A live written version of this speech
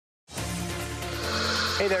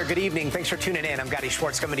Hey there, good evening. Thanks for tuning in. I'm Gadi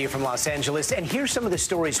Schwartz coming to you from Los Angeles. And here's some of the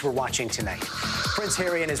stories we're watching tonight. Prince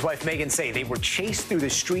Harry and his wife Meghan say they were chased through the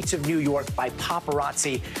streets of New York by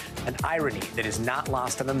paparazzi, an irony that is not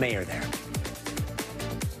lost on the mayor there.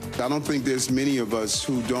 I don't think there's many of us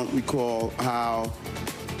who don't recall how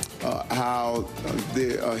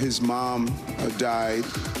his mom died.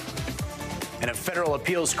 And a federal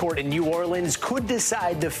appeals court in New Orleans could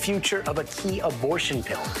decide the future of a key abortion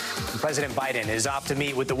pill. President Biden is off to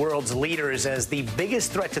meet with the world's leaders as the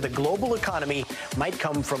biggest threat to the global economy might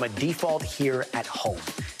come from a default here at home.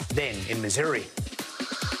 Then in Missouri.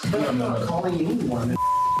 But I'm not calling anyone.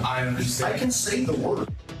 I understand. I can say the word.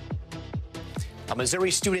 A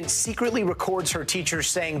Missouri student secretly records her teacher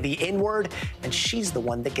saying the N-word, and she's the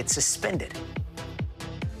one that gets suspended.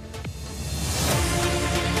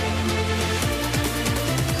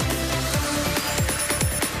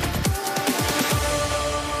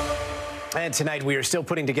 And tonight, we are still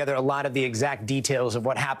putting together a lot of the exact details of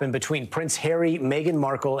what happened between Prince Harry, Meghan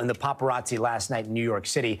Markle, and the paparazzi last night in New York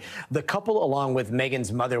City. The couple, along with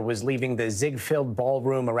Meghan's mother, was leaving the Ziegfeld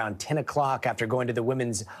Ballroom around 10 o'clock after going to the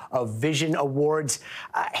Women's Vision Awards.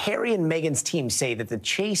 Harry and Meghan's team say that the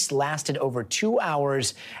chase lasted over 2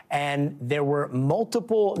 hours, and there were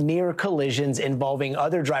multiple near collisions involving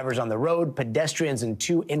other drivers on the road, pedestrians, and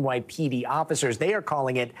 2 NYPD officers. They are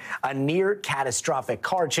calling it a near catastrophic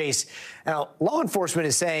car chase. Now, law enforcement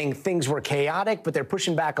is saying things were chaotic, but they're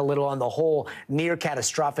pushing back a little on the whole near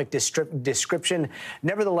catastrophic description.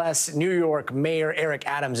 Nevertheless, New York Mayor Eric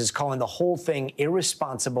Adams is calling the whole thing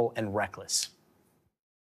irresponsible and reckless.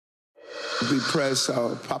 The press,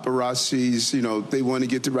 paparazzis, they want to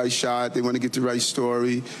get the right shot, they want to get the right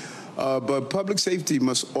story. But public safety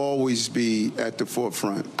must always be at the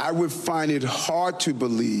forefront. I would find it hard to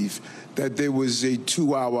believe that there was a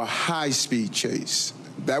 2-hour high-speed chase.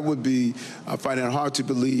 That would be, I find it hard to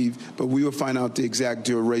believe, but we will find out the exact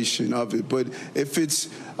duration of it. But if it's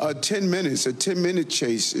 10 minutes, a 10-minute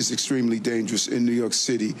chase is extremely dangerous in New York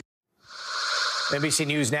City. NBC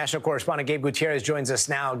News national correspondent Gabe Gutierrez joins us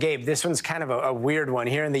now. Gabe, this one's kind of a weird one.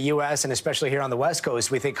 Here in the U.S. and especially here on the West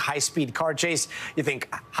Coast, we think high-speed car chase. You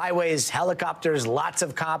think highways, helicopters, lots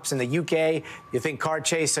of cops. In the U.K., you think car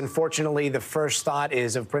chase. Unfortunately, the first thought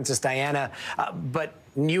is of Princess Diana. But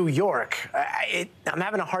New York, I'm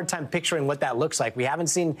having a hard time picturing what that looks like. We haven't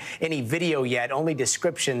seen any video yet, only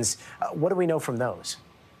descriptions. What do we know from those?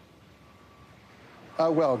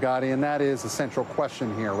 Well, Gadi, and that is the central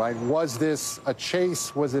question here, right? Was this a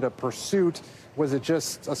chase? Was it a pursuit? Was it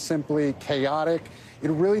just a simply chaotic? It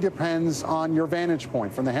really depends on your vantage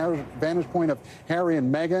point. From the vantage point of Harry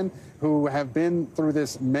and Meghan, who have been through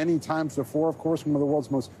this many times before, of course, one of the world's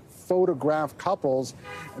most photographed couples,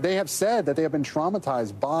 they have said that they have been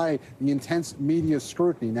traumatized by the intense media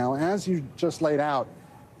scrutiny. Now, as you just laid out,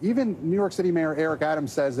 even New York City Mayor Eric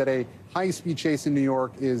Adams says that a high-speed chase in New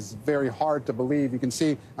York is very hard to believe. You can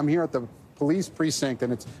see I'm here at the police precinct,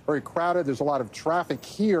 and it's very crowded. There's a lot of traffic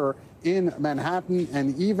here in Manhattan,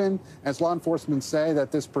 and even as law enforcement say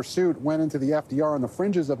that this pursuit went into the FDR on the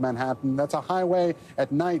fringes of Manhattan, that's a highway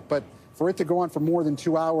at night, but for it to go on for more than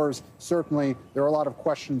 2 hours, certainly there are a lot of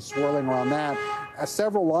questions swirling around that. As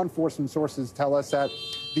several law enforcement sources tell us that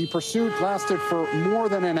the pursuit lasted for more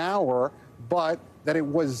than an hour, but that it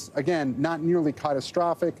was, again, not nearly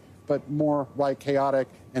catastrophic, but more like chaotic,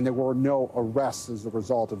 and there were no arrests as a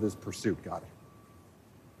result of this pursuit, Gadi.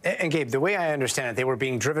 And Gabe, the way I understand it, they were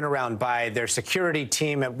being driven around by their security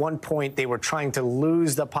team. At one point, they were trying to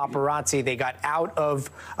lose the paparazzi. They got out of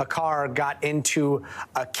a car, got into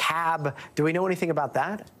a cab. Do we know anything about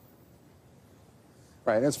that?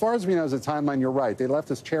 Right. As far as we know, as a timeline, you're right. They left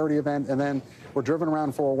this charity event and then were driven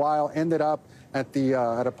around for a while, ended up at the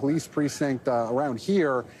at a police precinct around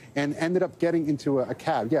here, and ended up getting into a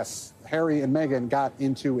cab. Yes, Harry and Meghan got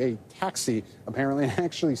into a taxi, apparently, and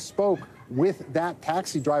actually spoke with that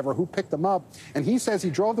taxi driver who picked them up. And he says he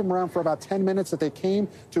drove them around for about 10 minutes, that they came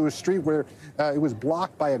to a street where it was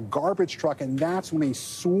blocked by a garbage truck, and that's when a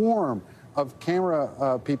swarm of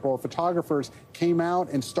camera people, photographers, came out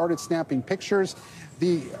and started snapping pictures.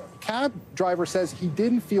 The cab driver says he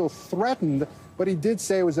didn't feel threatened, but he did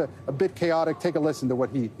say it was a bit chaotic. Take a listen to what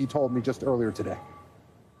he told me just earlier today.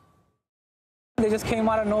 They just came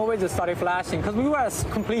out of nowhere, just started flashing, because we were at a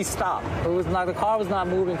complete stop. It was like the car was not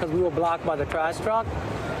moving because we were blocked by the trash truck.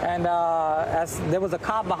 And as there was a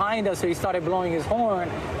cop behind us, so he started blowing his horn.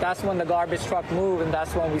 That's when the garbage truck moved, and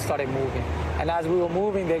that's when we started moving. And as we were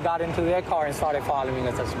moving, they got into their car and started following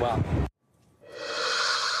us as well.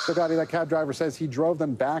 So, Gadi, that cab driver says he drove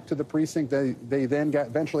them back to the precinct. They then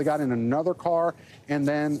eventually got in another car, and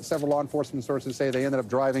then several law enforcement sources say they ended up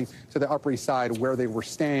driving to the Upper East Side where they were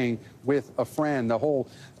staying with a friend.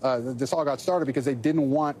 This all got started because they didn't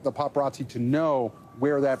want the paparazzi to know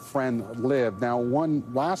where that friend lived. Now, one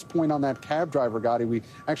last point on that cab driver, Gadi, we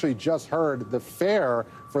actually just heard the fare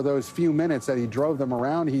for those few minutes that he drove them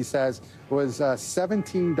around, he says, was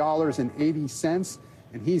 $17.80.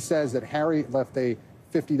 And he says that Harry left a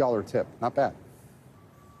 $50 tip. Not bad.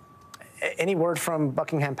 Any word from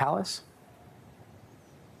Buckingham Palace?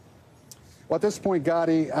 Well, at this point,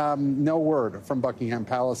 Gadi, no word from Buckingham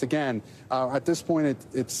Palace. Again, at this point,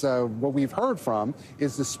 it's what we've heard from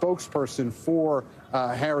is the spokesperson for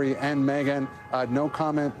Harry and Meghan. No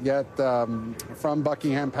comment yet from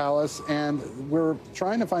Buckingham Palace. And we're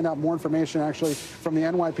trying to find out more information, actually, from the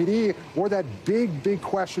NYPD or that big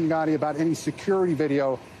question, Gadi, about any security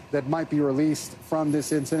video that might be released from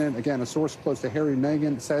this incident. Again, a source close to Harry and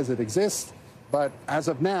Meghan says it exists. But as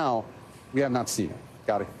of now, we have not seen it.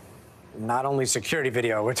 Gadi. Not only security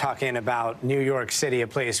video, we're talking about New York City, a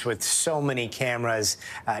place with so many cameras,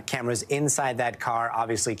 cameras inside that car,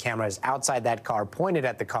 obviously cameras outside that car pointed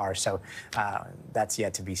at the car. So that's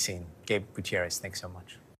yet to be seen. Gabe Gutierrez, thanks so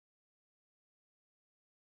much.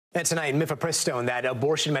 And tonight, mifepristone, that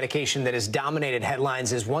abortion medication that has dominated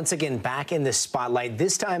headlines, is once again back in the spotlight,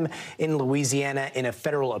 this time in Louisiana in a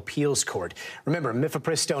federal appeals court. Remember,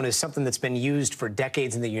 mifepristone is something that's been used for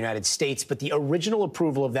decades in the United States, but the original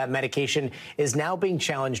approval of that medication is now being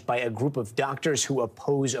challenged by a group of doctors who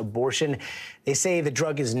oppose abortion. They say the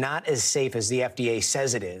drug is not as safe as the FDA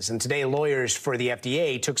says it is. And today, lawyers for the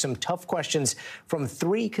FDA took some tough questions from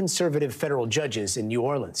 3 conservative federal judges in New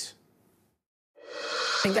Orleans.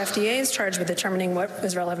 I think the FDA is charged with determining what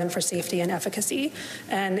is relevant for safety and efficacy,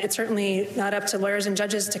 and it's certainly not up to lawyers and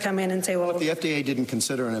judges to come in and say, well, if the FDA didn't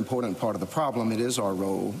consider an important part of the problem, it is our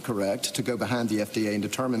role, correct, to go behind the FDA and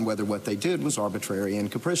determine whether what they did was arbitrary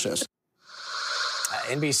and capricious.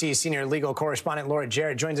 NBC senior legal correspondent Laura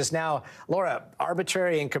Jarrett joins us now. Laura,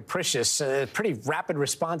 arbitrary and capricious, pretty rapid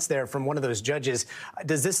response there from one of those judges.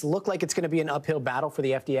 Does this look like it's going to be an uphill battle for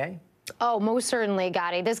the FDA? Oh, most certainly,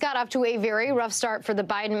 Gadi. This got off to a very rough start for the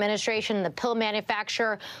Biden administration, the pill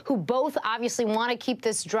manufacturer, who both obviously want to keep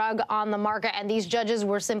this drug on the market, and these judges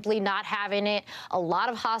were simply not having it. A lot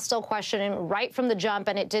of hostile questioning right from the jump,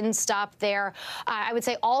 and it didn't stop there. I would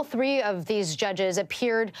say all 3 of these judges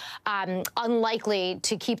appeared unlikely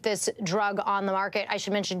to keep this drug on the market. I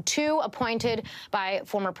should mention 2 appointed by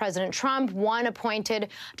former President Trump, 1 appointed,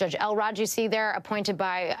 Judge Elrod, you see there, appointed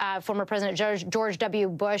by former President George W.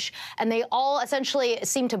 Bush. And they all essentially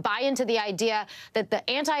seem to buy into the idea that the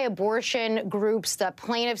anti-abortion groups, the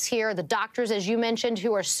plaintiffs here, the doctors, as you mentioned,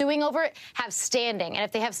 who are suing over it, have standing. And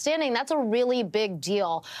if they have standing, that's a really big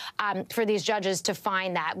deal for these judges to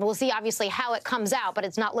find that. We'll see, obviously, how it comes out, but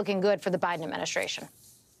it's not looking good for the Biden administration.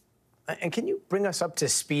 And can you bring us up to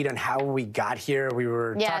speed on how we got here? We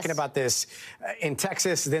were talking about this in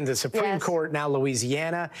Texas, then the Supreme Court, now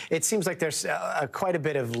Louisiana. It seems like there's quite a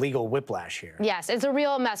bit of legal whiplash here. Yes, it's a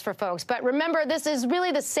real mess for folks. But remember, this is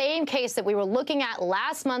really the same case that we were looking at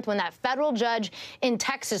last month when that federal judge in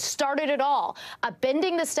Texas started it all,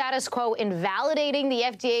 upending the status quo, invalidating the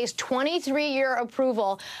FDA's 23-year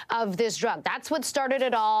approval of this drug. That's what started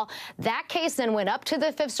it all. That case then went up to the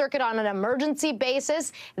 5th Circuit on an emergency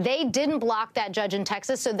basis. They didn't block that judge in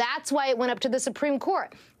Texas, so that's why it went up to the Supreme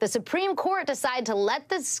Court. The Supreme Court decided to let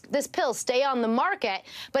this pill stay on the market,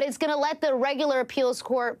 but it's going to let the regular appeals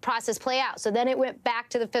court process play out. So then it went back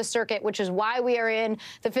to the 5th Circuit, which is why we are in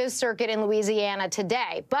the 5th Circuit in Louisiana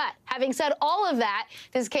today. But having said all of that,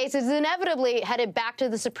 this case is inevitably headed back to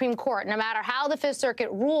the Supreme Court. No matter how the 5th Circuit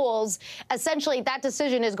rules, essentially that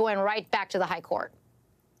decision is going right back to the High Court.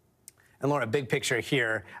 And Laura, big picture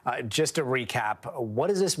here, just to recap, what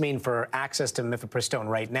does this mean for access to mifepristone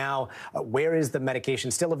right now? Where is the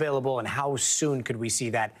medication still available, and how soon could we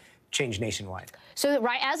see that change nationwide? So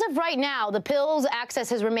as of right now, the pill's access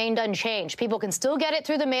has remained unchanged. People can still get it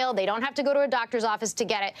through the mail. They don't have to go to a doctor's office to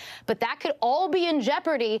get it. But that could all be in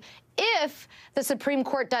jeopardy if the Supreme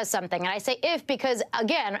Court does something. And I say if because,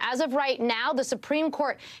 again, as of right now, the Supreme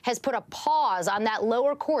Court has put a pause on that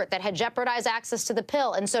lower court that had jeopardized access to the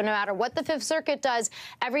pill. And so no matter what the 5th Circuit does,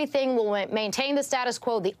 everything will maintain the status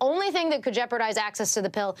quo. The only thing that could jeopardize access to the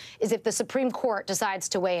pill is if the Supreme Court decides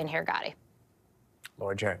to weigh in here, Gadi.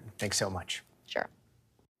 Laura Jarrett, thanks so much. Sure.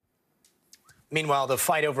 Meanwhile, the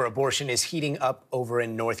fight over abortion is heating up over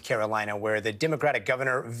in North Carolina, where the Democratic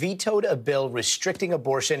governor vetoed a bill restricting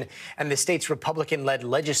abortion, and the state's Republican-led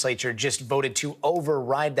legislature just voted to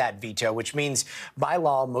override that veto, which means by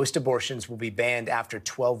law, most abortions will be banned after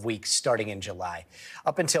 12 weeks starting in July.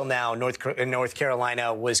 Up until now, North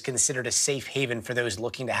Carolina was considered a safe haven for those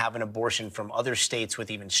looking to have an abortion from other states with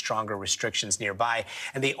even stronger restrictions nearby.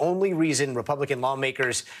 And the only reason Republican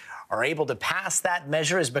lawmakers are able to pass that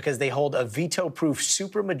measure is because they hold a veto-proof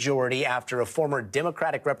supermajority after a former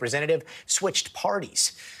Democratic representative switched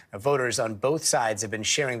parties. Now, voters on both sides have been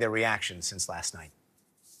sharing their reactions since last night.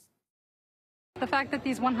 The fact that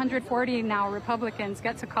these 140 now Republicans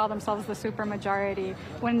get to call themselves the supermajority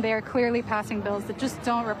when they're clearly passing bills that just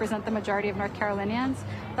don't represent the majority of North Carolinians,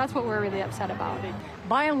 that's what we're really upset about.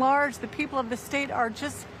 By and large, the people of the state are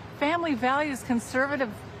just family values, conservative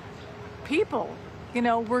people. You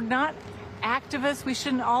know, we're not activists. We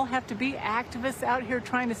shouldn't all have to be activists out here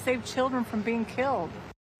trying to save children from being killed.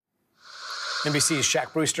 NBC's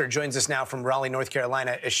Shaq Brewster joins us now from Raleigh, North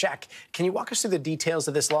Carolina. Shaq, can you walk us through the details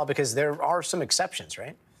of this law? Because there are some exceptions,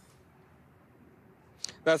 right?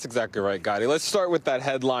 That's exactly right, Gadi. Let's start with that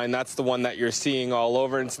headline. That's the one that you're seeing all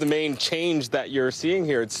over. And it's the main change that you're seeing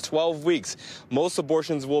here. It's 12 weeks. Most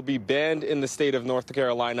abortions will be banned in the state of North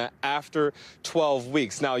Carolina after 12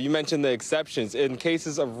 weeks. Now, you mentioned the exceptions. In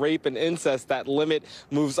cases of rape and incest, that limit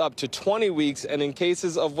moves up to 20 weeks. And in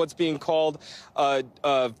cases of what's being called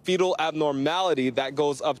fetal abnormality, that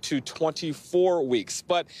goes up to 24 weeks.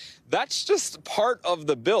 But that's just part of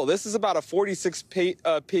the bill. This is about a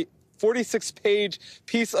 46-page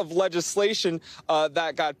piece of legislation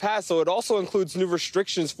that got passed. So it also includes new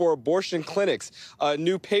restrictions for abortion clinics,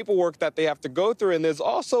 new paperwork that they have to go through. And there's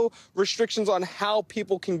also restrictions on how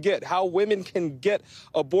women can get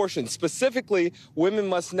abortion. Specifically, women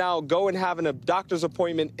must now go and have a doctor's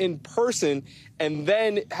appointment in person and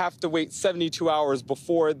then have to wait 72 hours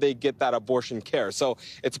before they get that abortion care. So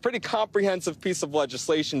it's a pretty comprehensive piece of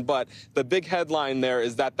legislation, but the big headline there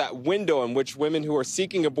is that that window in which women who are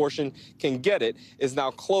seeking abortion can get it is now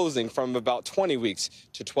closing from about 20 weeks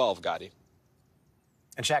to 12, Gadi.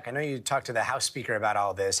 And Shaq, I know you talked to the House Speaker about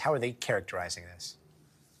all this. How are they characterizing this?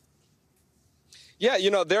 Yeah, you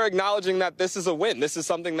know, they're acknowledging that this is a win. This is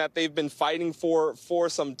something that they've been fighting for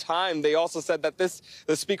some time. They also said that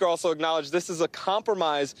the speaker also acknowledged this is a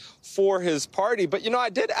compromise for his party. But, you know,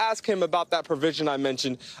 I did ask him about that provision I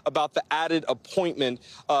mentioned about the added appointment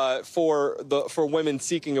for women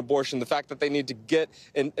seeking abortion, the fact that they need to get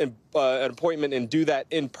an appointment and do that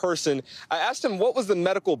in person. I asked him what was the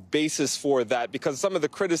medical basis for that, because some of the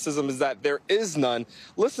criticism is that there is none.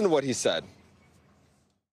 Listen to what he said.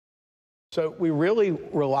 So we really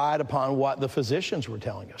relied upon what the physicians were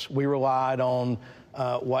telling us. We relied on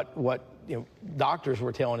what doctors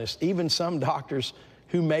were telling us, even some doctors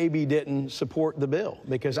who maybe didn't support the bill,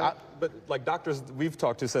 because But like doctors we've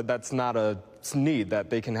talked to said that's not a need, that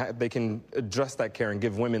they can address that care and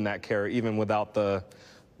give women that care even without the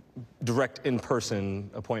direct in-person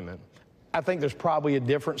appointment. I think there's probably a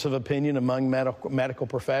difference of opinion among medical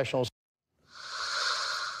professionals.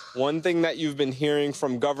 One thing that you've been hearing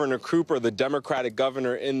from Governor Cooper, the Democratic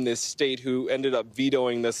governor in this state who ended up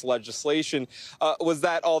vetoing this legislation, was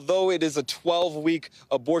that although it is a 12-week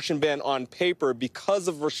abortion ban on paper, because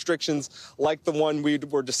of restrictions like the one we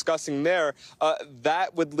were discussing there,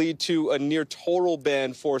 that would lead to a near total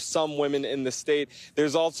ban for some women in the state.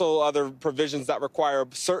 There's also other provisions that require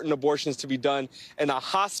certain abortions to be done in a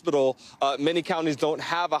hospital. Many counties don't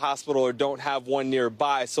have a hospital or don't have one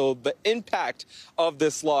nearby. So the impact of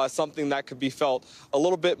this law is something that could be felt a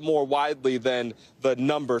little bit more widely than the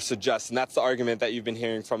number suggests. And that's the argument that you've been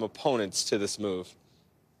hearing from opponents to this move.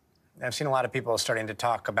 I've seen a lot of people starting to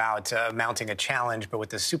talk about mounting a challenge, but with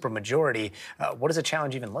the supermajority, what does a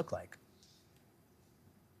challenge even look like?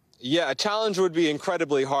 Yeah, a challenge would be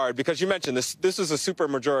incredibly hard because you mentioned this is a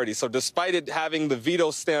supermajority. So despite it having the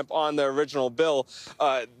veto stamp on the original bill,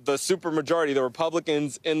 the supermajority, the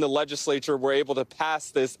Republicans in the legislature, were able to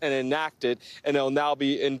pass this and enact it, and it'll now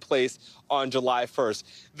be in place on July 1st.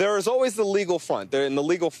 There is always the legal front and the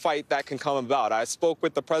legal fight that can come about. I spoke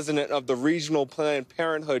with the president of the regional Planned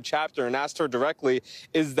Parenthood chapter and asked her directly,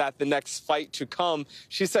 is that the next fight to come?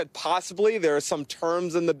 She said possibly. There are some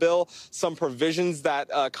terms in the bill, some provisions that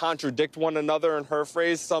contradict one another, in her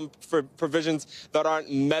phrase, some provisions that aren't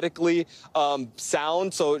medically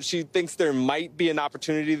sound. So she thinks there might be an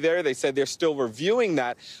opportunity there. They said they're still reviewing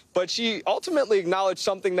that. But she ultimately acknowledged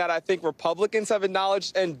something that I think Republicans have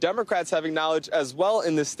acknowledged and Democrats have having knowledge as well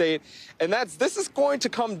in the state, and this is going to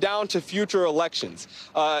come down to future elections.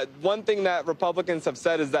 One thing that Republicans have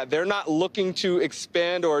said is that they're not looking to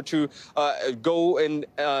expand or to go and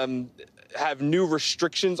have new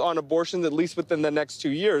restrictions on abortions, at least within the next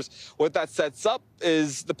 2 years. What that sets up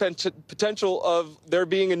is the potential of there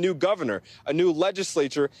being a new governor, a new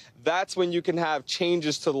legislature. That's when you can have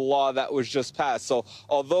changes to the law that was just passed. So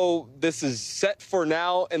although this is set for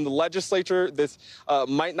now in the legislature, this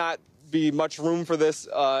might not be much room for this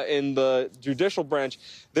in the judicial branch.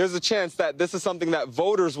 There's a chance that this is something that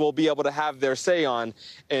voters will be able to have their say on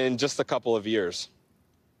in just a couple of years.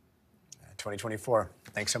 2024.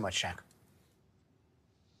 Thanks so much, Shaq.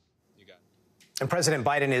 And President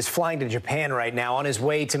Biden is flying to Japan right now on his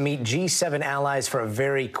way to meet G7 allies for a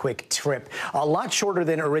very quick trip. A lot shorter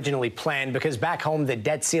than originally planned because back home, the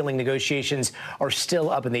debt ceiling negotiations are still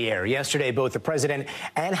up in the air. Yesterday, both the president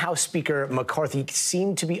and House Speaker McCarthy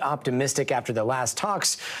seemed to be optimistic after the last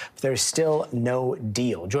talks. But there's still no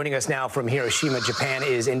deal. Joining us now from Hiroshima, Japan,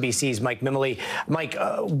 is NBC's Mike Mimley. Mike,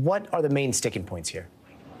 what are the main sticking points here?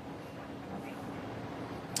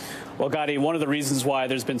 Well, Gadi, one of the reasons why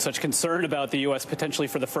there's been such concern about the U.S. potentially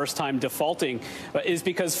for the first time defaulting is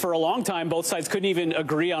because for a long time, both sides couldn't even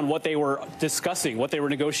agree on what they were discussing, what they were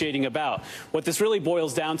negotiating about. What this really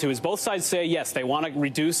boils down to is both sides say, yes, they want to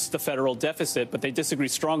reduce the federal deficit, but they disagree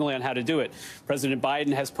strongly on how to do it. President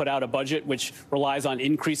Biden has put out a budget which relies on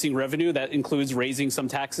increasing revenue. That includes raising some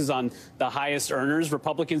taxes on the highest earners.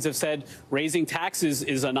 Republicans have said raising taxes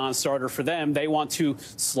is a non-starter for them. They want to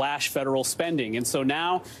slash federal spending. And so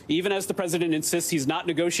now, even as the president insists he's not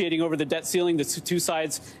negotiating over the debt ceiling, the two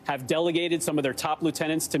sides have delegated some of their top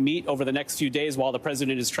lieutenants to meet over the next few days while the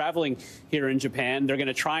president is traveling here in Japan. They're going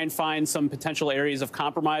to try and find some potential areas of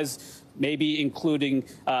compromise, maybe including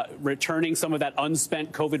returning some of that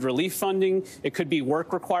unspent COVID relief funding. It could be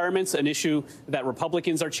work requirements, an issue that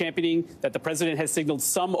Republicans are championing, that the president has signaled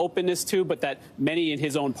some openness to, but that many in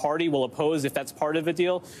his own party will oppose if that's part of a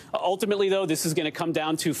deal. Ultimately, though, this is going to come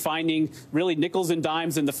down to finding really nickels and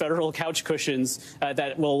dimes in the federal couch cushions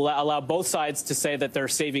that will allow both sides to say that they're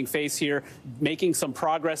saving face here, making some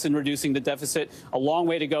progress in reducing the deficit. A long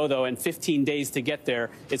way to go, though, and 15 days to get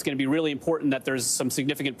there. It's going to be really important that there's some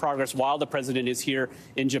significant progress while the president is here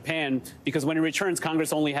in Japan, because when he returns,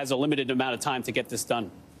 Congress only has a limited amount of time to get this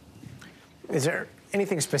done. Is there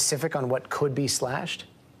anything specific on what could be slashed?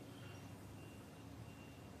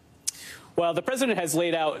 Well, the president has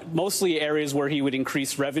laid out mostly areas where he would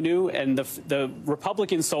increase revenue, and the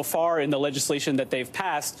Republicans so far in the legislation that they've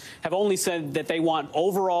passed have only said that they want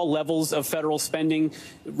overall levels of federal spending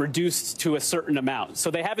reduced to a certain amount. So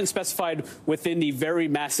they haven't specified within the very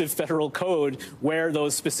massive federal code where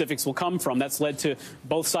those specifics will come from. That's led to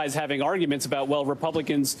both sides having arguments about, well,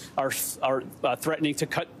 Republicans are threatening to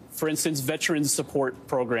cut, for instance, veterans support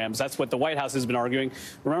programs. That's what the White House has been arguing.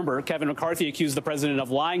 Remember, Kevin McCarthy accused the president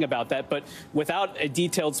of lying about that, but without a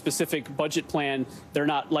detailed, specific budget plan, they're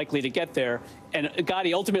not likely to get there. And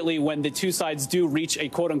Gadi, ultimately, when the two sides do reach a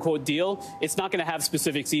quote-unquote deal, it's not going to have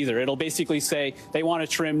specifics either. It'll basically say they want to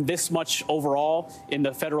trim this much overall in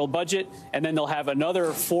the federal budget, and then they'll have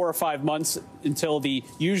another 4 or 5 months until the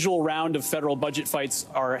usual round of federal budget fights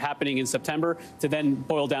are happening in September to then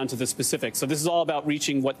boil down to the specifics. So this is all about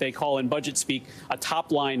reaching what they call in budget speak a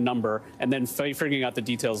top-line number and then figuring out the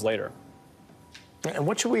details later. And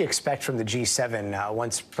what should we expect from the G7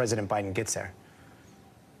 once President Biden gets there?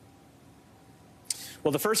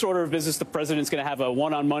 Well, the first order of business, the president's going to have a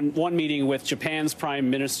one-on-one meeting with Japan's Prime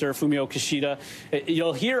Minister, Fumio Kishida.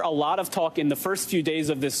 You'll hear a lot of talk in the first few days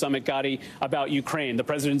of this summit, Gadi, about Ukraine. The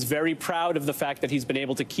president's very proud of the fact that he's been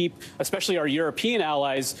able to keep, especially our European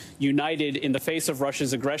allies, united in the face of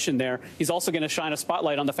Russia's aggression there. He's also going to shine a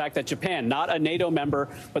spotlight on the fact that Japan, not a NATO member,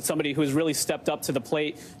 but somebody who has really stepped up to the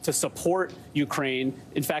plate to support Ukraine.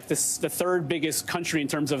 In fact, this is the third biggest country in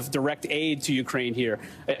terms of direct aid to Ukraine here.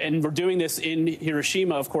 And we're doing this in Hiroshima,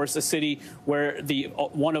 of course, a city where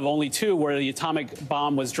one of only two where the atomic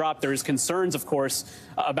bomb was dropped. There is concerns, of course,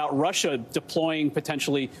 about Russia deploying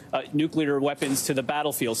potentially nuclear weapons to the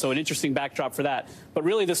battlefield. So an interesting backdrop for that. But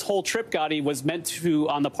really, this whole trip, Gadi, was meant to,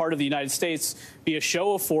 on the part of the United States, be a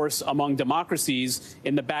show of force among democracies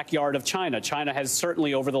in the backyard of China. China has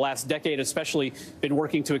certainly, over the last decade especially, been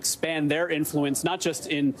working to expand their influence, not just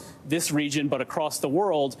in this region, but across the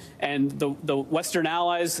world. And the Western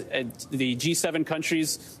allies, the G7 countries,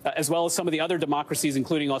 as well as some of the other democracies,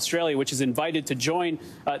 including Australia, which is invited to join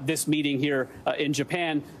this meeting here in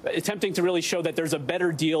Japan, attempting to really show that there's a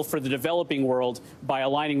better deal for the developing world by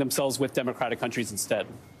aligning themselves with democratic countries instead.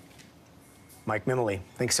 Mike Mimley,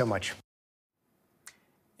 thanks so much.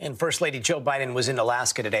 And First Lady Joe Biden was in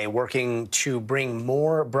Alaska today working to bring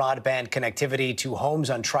more broadband connectivity to homes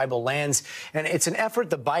on tribal lands. And it's an effort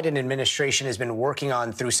the Biden administration has been working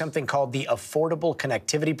on through something called the Affordable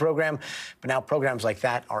Connectivity Program. But now programs like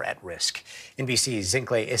that are at risk. NBC's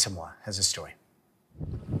Zincle Isamwa has a story.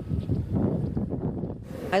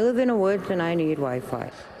 I live in the woods and I need Wi-Fi.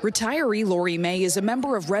 Retiree Lori May is a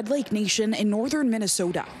member of Red Lake Nation in northern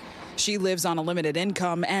Minnesota. She lives on a limited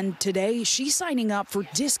income, and today she's signing up for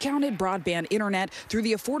discounted broadband internet through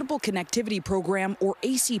the Affordable Connectivity Program, or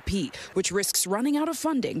ACP, which risks running out of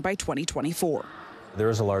funding by 2024. There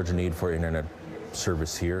is a large need for internet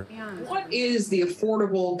service here. What is the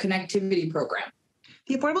Affordable Connectivity Program?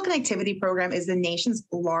 The Affordable Connectivity Program is the nation's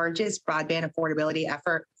largest broadband affordability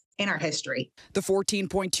effort in our history. The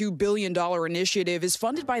 $14.2 billion initiative is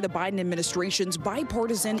funded by the Biden administration's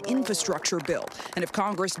bipartisan infrastructure bill. And if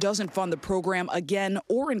Congress doesn't fund the program again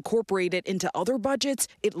or incorporate it into other budgets,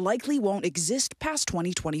 it likely won't exist past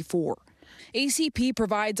 2024. ACP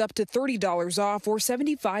provides up to $30 off or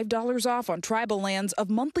 $75 off on tribal lands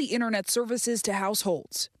of monthly internet services to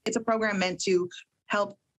households. It's a program meant to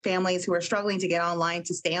help families who are struggling to get online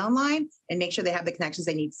to stay online and make sure they have the connections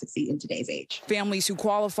they need to succeed in today's age. Families who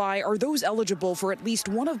qualify are those eligible for at least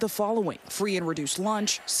one of the following: free and reduced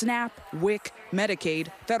lunch, SNAP, WIC, Medicaid,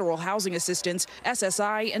 federal housing assistance,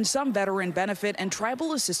 SSI, and some veteran benefit and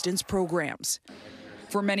tribal assistance programs.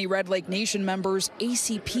 For many Red Lake Nation members,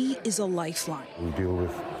 ACP is a lifeline. We deal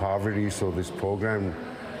with poverty, so this program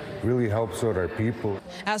really helps out our people.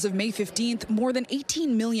 As of May 15th, more than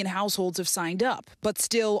 18 million households have signed up, but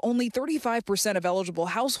still only 35% of eligible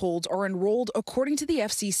households are enrolled, according to the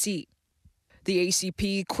FCC. The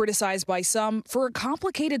ACP criticized by some for a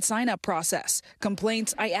complicated sign-up process,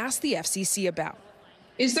 complaints I asked the FCC about.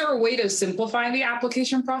 Is there a way to simplify the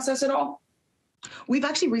application process at all? We've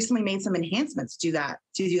actually recently made some enhancements to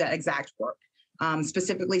do that exact work,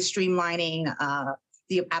 specifically streamlining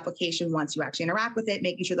the application once you actually interact with it,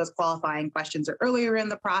 making sure those qualifying questions are earlier in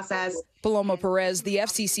the process. Paloma Perez, the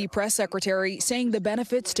FCC press secretary, saying the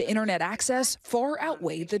benefits to internet access far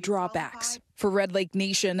outweigh the drawbacks. For Red Lake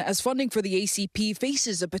Nation, as funding for the ACP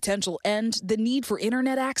faces a potential end, the need for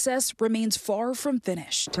internet access remains far from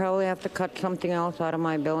finished. Probably have to cut something else out of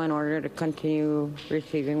my bill in order to continue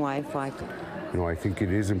receiving Wi-Fi. I think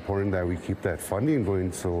it is important that we keep that funding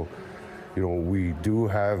going, so we do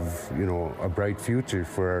have, a bright future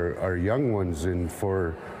for our young ones and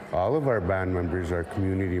for all of our band members, our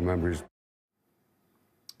community members.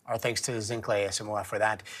 Our thanks to Zincle Isamwa for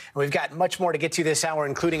that. And we've got much more to get to this hour,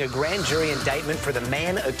 including a grand jury indictment for the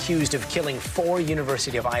man accused of killing 4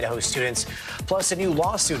 University of Idaho students, plus a new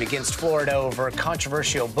lawsuit against Florida over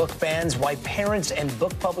controversial book bans, why parents and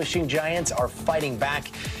book publishing giants are fighting back.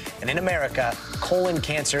 And in America, colon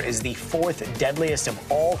cancer is the 4th deadliest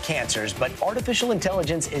of all cancers, but artificial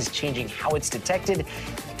intelligence is changing how it's detected. It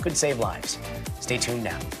could save lives. Stay tuned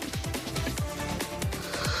now.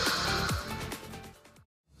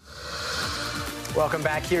 Welcome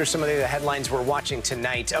back. Here are some of the headlines we're watching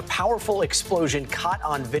tonight. A powerful explosion caught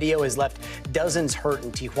on video has left dozens hurt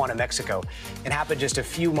in Tijuana, Mexico. It happened just a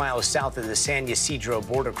few miles south of the San Ysidro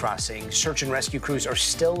border crossing. Search and rescue crews are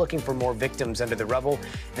still looking for more victims under the rubble,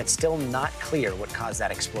 and it's still not clear what caused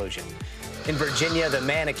that explosion. In Virginia, the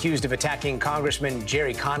man accused of attacking Congressman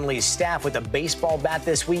Jerry Connolly's staff with a baseball bat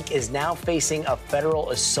this week is now facing a federal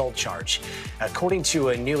assault charge. According to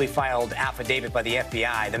a newly filed affidavit by the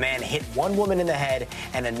FBI, the man hit one woman in the head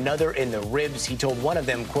and another in the ribs. He told one of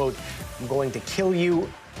them, quote, "I'm going to kill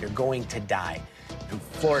you. You're going to die." And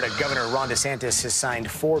Florida Governor Ron DeSantis has signed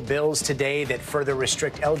 4 bills today that further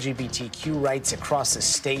restrict LGBTQ rights across the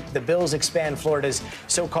state. The bills expand Florida's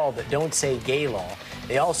so-called Don't Say Gay law.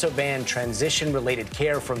 They also ban transition-related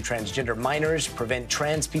care from transgender minors, prevent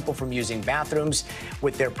trans people from using bathrooms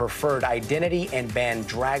with their preferred identity, and ban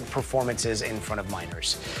drag performances in front of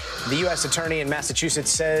minors. The U.S. attorney in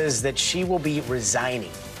Massachusetts says that she will be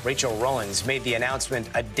resigning. Rachel Rollins made the announcement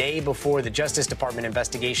a day before the Justice Department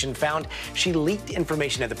investigation found she leaked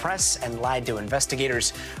information to the press and lied to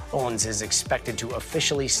investigators. Rollins is expected to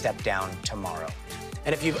officially step down tomorrow.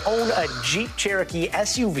 And if you've owned a Jeep Cherokee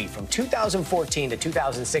SUV from 2014 to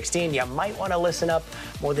 2016, you might want to listen up.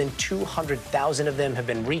 More than 200,000 of them have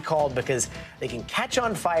been recalled because they can catch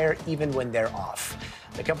on fire even when they're off.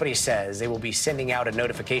 The company says they will be sending out a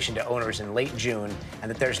notification to owners in late June and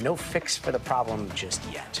that there's no fix for the problem just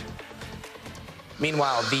yet.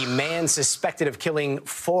 Meanwhile, the man suspected of killing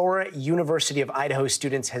 4 University of Idaho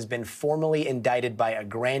students has been formally indicted by a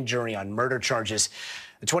grand jury on murder charges.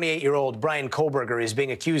 The 28-year-old Bryan Kohberger is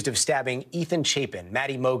being accused of stabbing Ethan Chapin,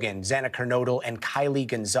 Maddie Mogen, Xana Kernodle, and Kylie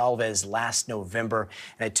Gonzalez last November.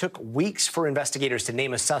 And it took weeks for investigators to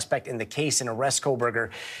name a suspect in the case and arrest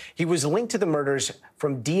Kohberger. He was linked to the murders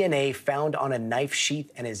from DNA found on a knife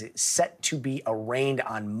sheath and is set to be arraigned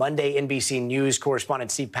on Monday. NBC News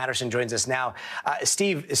correspondent Steve Patterson joins us now.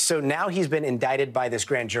 Steve, so now he's been indicted by this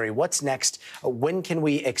grand jury. What's next? When can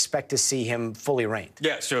we expect to see him fully arraigned?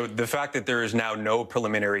 Yeah, so the fact that there is now no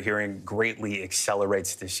preliminary hearing greatly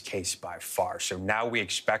accelerates this case by far. So now we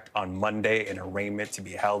expect on Monday an arraignment to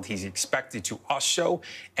be held. He's expected to also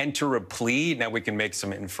enter a plea. Now we can make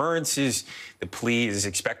some inferences. The plea is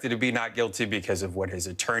expected to be not guilty because of what his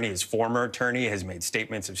attorney, his former attorney, has made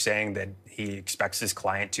statements of saying that he expects his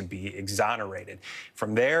client to be exonerated.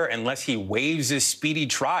 From there, unless he waives his speedy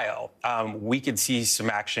trial, we could see some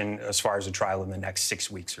action as far as a trial in the next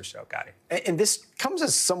 6 weeks or so, Gadi. And this comes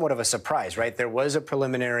as somewhat of a surprise, right? There was a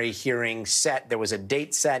preliminary hearing set. There was a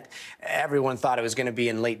date set. Everyone thought it was going to be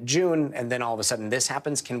in late June, and then all of a sudden this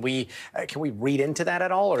happens. Can we read into that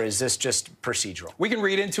at all, or is this just procedural? We can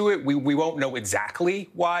read into it. We won't know exactly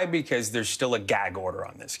why, because there's still a gag order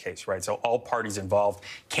on this case, right? So all parties involved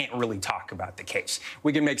can't really talk about the case.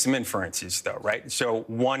 We can make some inferences, though, right? So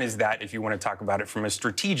one is that if you want to talk about it from a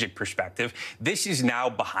strategic perspective, this is now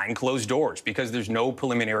behind closed doors because there's no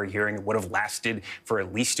preliminary hearing. It would have lasted for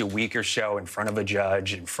at least a week or so in front of a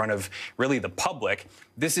judge, in front of really the public.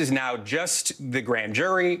 This is now just the grand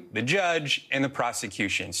jury, the judge, and the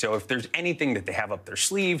prosecution. So if there's anything that they have up their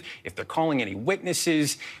sleeve, if they're calling any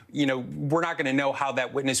witnesses, you know, we're not going to know how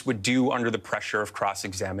that witness would do under the pressure of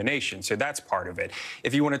cross-examination. So that's part of it.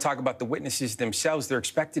 If you want to talk about the witnesses themselves, they're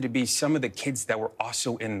expected to be some of the kids that were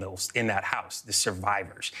also in that house, the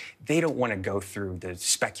survivors. They don't want to go through the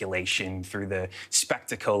speculation, through the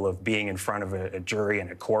spectacle of being in front of a jury in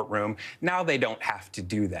a courtroom. Now they don't have to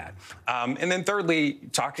do that. And then thirdly,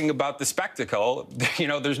 talking about the spectacle, you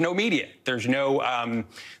know, there's no media. There's going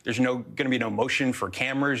to be no motion for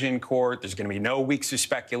cameras in court. There's going to be no weeks of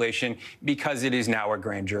speculation because it is now a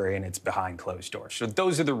grand jury and it's behind closed doors. So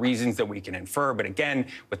those are the reasons that we can infer. But again,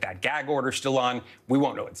 with that gag order still on, we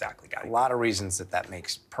won't know exactly, Gadi. A lot of reasons that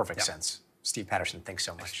makes perfect sense. Steve Patterson, thanks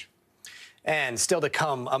so much. And still to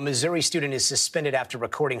come, a Missouri student is suspended after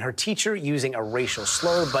recording her teacher using a racial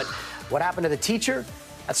slur. But what happened to the teacher?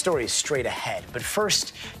 That story is straight ahead. But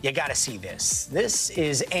first, you got to see this. This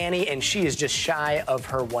is Annie, and she is just shy of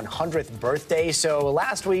her 100th birthday. So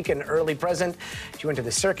last week, an early present, she went to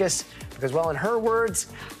the circus because, well, in her words,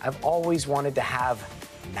 I've always wanted to have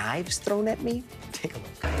knives thrown at me. Take a look.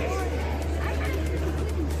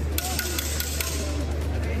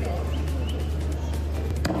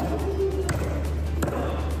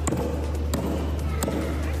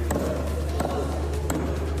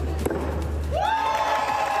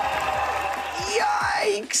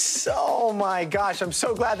 Oh my gosh, I'm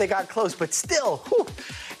so glad they got close, but still, whew.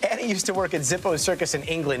 Annie used to work at Zippo Circus in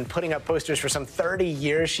England, putting up posters for some 30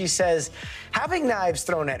 years. She says having knives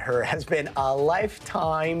thrown at her has been a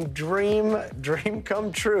lifetime dream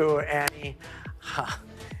come true, Annie. Huh.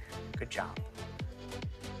 Good job.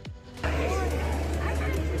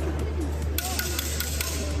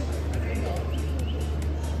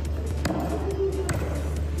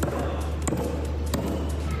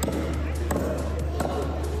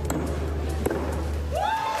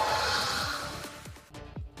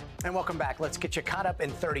 And welcome back. Let's get you caught up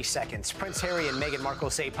in 30 seconds. Prince Harry and Megan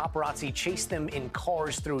Markle say paparazzi chased them in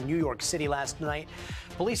cars through New York City last night.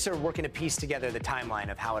 Police are working to piece together the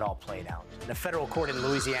timeline of how it all played out. The federal court in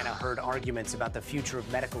Louisiana heard arguments about the future of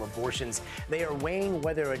medical abortions. They are weighing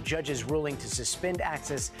whether a judge's ruling to suspend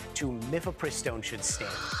access to mifepristone should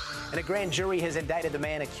stand. And a grand jury has indicted the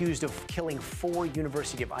man accused of killing 4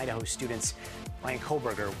 University of Idaho students. Bryan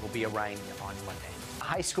Kohberger will be arraigned on Monday. A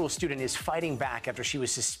high school student is fighting back after she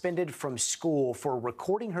was suspended from school for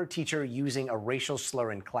recording her teacher using a racial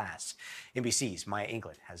slur in class. NBC's Maya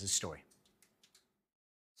England has his story.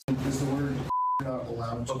 Is the word not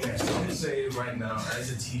allowed? Okay, so I'm going to say right now,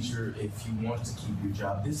 as a teacher, if you want to keep your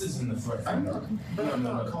job, this isn't a threat. I'm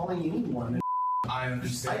not calling anyone. I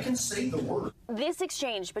understand. I can say the word. This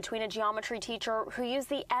exchange between a geometry teacher who used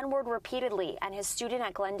the N-word repeatedly and his student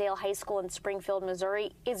at Glendale High School in Springfield,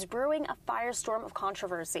 Missouri, is brewing a firestorm of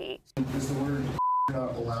controversy. Is the word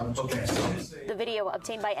not allowed? Okay. The video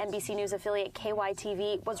obtained by NBC News affiliate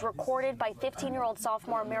KYTV was recorded by 15-year-old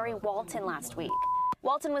sophomore Mary Walton last week.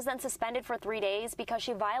 Walton was then suspended for 3 days because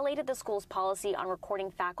she violated the school's policy on recording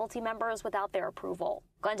faculty members without their approval.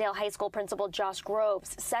 Glendale High School Principal Josh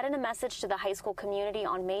Groves said in a message to the high school community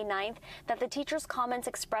on May 9th that the teacher's comments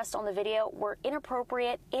expressed on the video were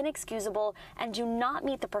inappropriate, inexcusable, and do not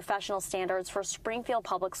meet the professional standards for Springfield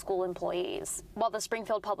Public School employees. While the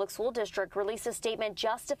Springfield Public School District released a statement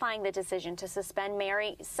justifying the decision to suspend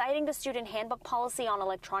Mary, citing the student handbook policy on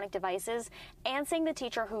electronic devices and saying the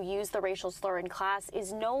teacher who used the racial slur in class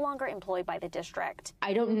is no longer employed by the district.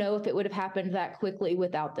 I don't know if it would have happened that quickly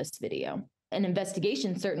without this video. An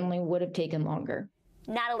investigation certainly would have taken longer.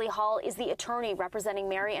 Natalie Hall is the attorney representing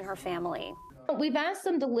Mary and her family. We've asked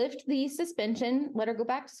them to lift the suspension, let her go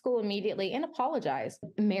back to school immediately, and apologize.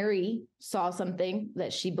 Mary saw something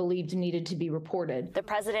that she believed needed to be reported. The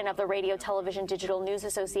president of the Radio Television Digital News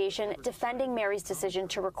Association defending Mary's decision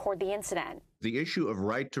to record the incident. The issue of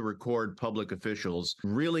right to record public officials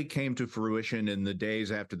really came to fruition in the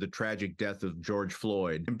days after the tragic death of George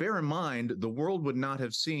Floyd. And bear in mind, the world would not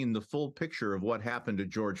have seen the full picture of what happened to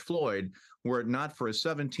George Floyd were it not for a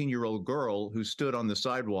 17-year-old girl who stood on the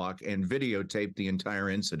sidewalk and videotaped the entire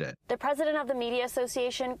incident. The president of the Media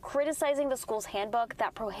Association criticizing the school's handbook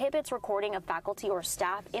that prohibits recording of faculty or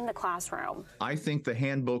staff in the classroom. I think the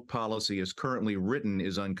handbook policy as currently written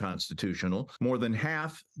is unconstitutional. More than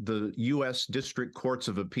half the U.S. District Courts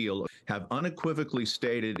of Appeal have unequivocally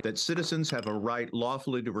stated that citizens have a right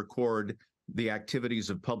lawfully to record the activities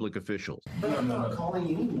of public officials. I'm not calling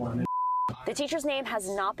anyone. The teacher's name has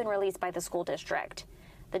not been released by the school district.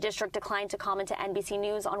 The district declined to comment to NBC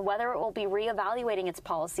News on whether it will be reevaluating its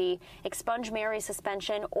policy, expunge Mary's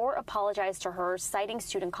suspension, or apologize to her, citing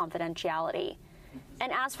student confidentiality.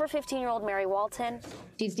 And as for 15-year-old Mary Walton,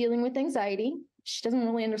 she's dealing with anxiety. She doesn't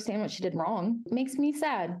really understand what she did wrong. It makes me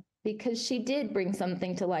sad because she did bring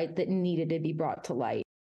something to light that needed to be brought to light.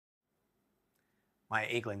 Maya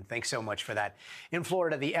Eaglin, thanks so much for that. In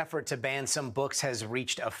Florida, the effort to ban some books has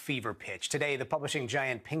reached a fever pitch. Today, the publishing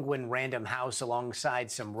giant Penguin Random House, alongside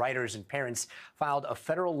some writers and parents, filed a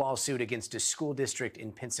federal lawsuit against a school district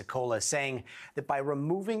in Pensacola, saying that by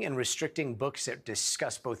removing and restricting books that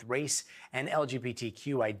discuss both race and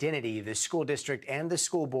LGBTQ identity, the school district and the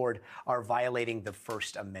school board are violating the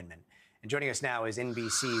First Amendment. And joining us now is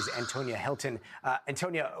NBC's Antonia Hilton.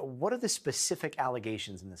 Antonia, what are the specific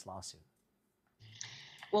allegations in this lawsuit?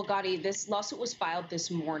 Well, Gadi, this lawsuit was filed this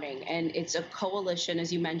morning, and it's a coalition,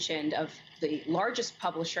 as you mentioned, of the largest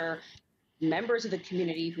publisher, members of the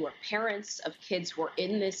community who are parents of kids who are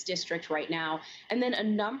in this district right now, and then a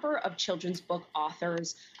number of children's book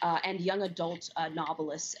authors and young adult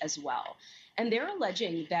novelists as well. And they're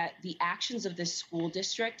alleging that the actions of this school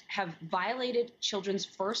district have violated children's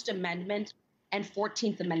First Amendment and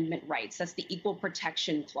 14th Amendment rights. That's the Equal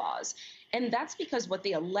Protection Clause. And that's because what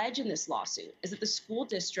they allege in this lawsuit is that the school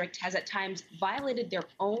district has at times violated their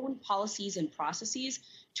own policies and processes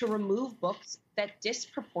to remove books that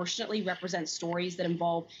disproportionately represent stories that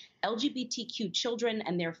involve LGBTQ children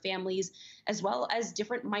and their families, as well as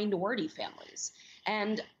different minority families.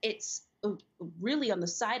 And it's really on the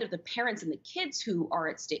side of the parents and the kids who are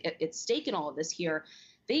at stake in all of this here.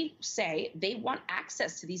 They say they want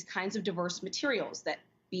access to these kinds of diverse materials, that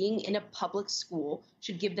being in a public school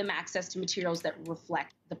should give them access to materials that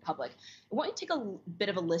reflect the public. I want you to take a bit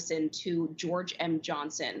of a listen to George M.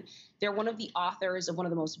 Johnson. They're one of the authors of one of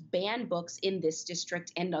the most banned books in this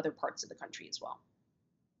district and other parts of the country as well.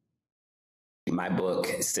 My book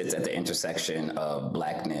sits at the intersection of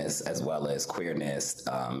Blackness as well as queerness,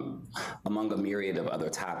 among a myriad of other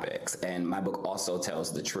topics. And my book also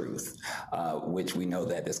tells the truth, which we know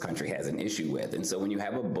that this country has an issue with. And so when you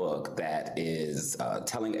have a book that is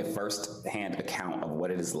telling a first-hand account of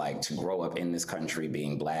what it is like to grow up in this country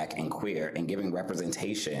being Black and queer and giving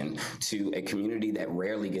representation to a community that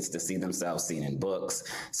rarely gets to see themselves seen in books,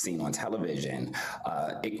 seen on television,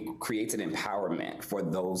 it creates an empowerment for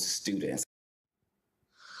those students.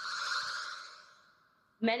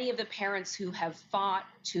 Many of the parents who have fought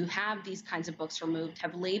to have these kinds of books removed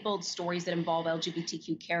have labeled stories that involve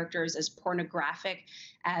LGBTQ characters as pornographic,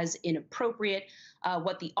 as inappropriate.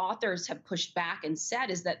 What the authors have pushed back and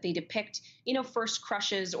said is that they depict, first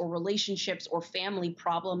crushes or relationships or family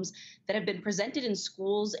problems that have been presented in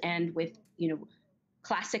schools and with,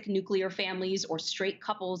 classic nuclear families or straight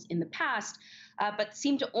couples in the past, but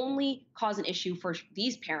seem to only cause an issue for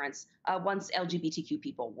these parents once LGBTQ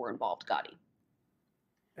people were involved, Gadi.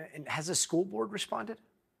 And has the school board responded?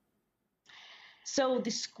 So the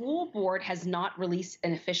school board has not released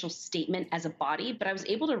an official statement as a body, but I was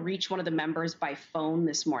able to reach one of the members by phone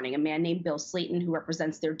this morning, a man named Bill Slayton, who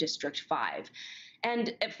represents their District 5.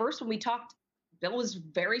 And at first, when we talked, Bill was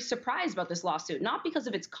very surprised about this lawsuit, not because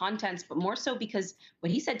of its contents, but more so because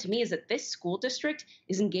what he said to me is that this school district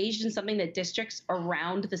is engaged in something that districts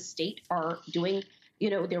around the state are doing. You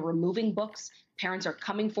know, they're removing books. Parents are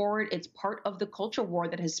coming forward. It's part of the culture war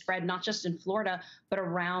that has spread not just in Florida, but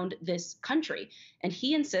around this country. And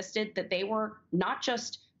he insisted that they were not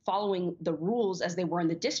just following the rules as they were in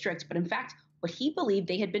the district, but in fact, what he believed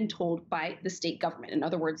they had been told by the state government. In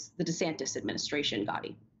other words, the DeSantis administration,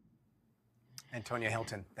 Gadi. Antonia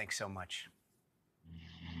Hilton, thanks so much.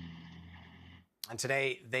 And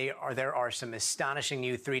today, there are some astonishing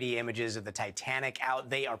new 3D images of the Titanic out.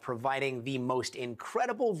 They are providing the most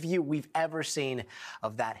incredible view we've ever seen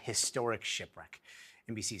of that historic shipwreck.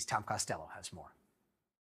 NBC's Tom Costello has more.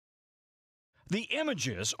 The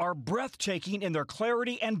images are breathtaking in their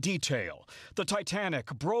clarity and detail. The Titanic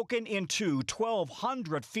broken in two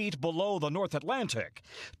 1,200 feet below the North Atlantic.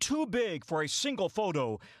 Too big for a single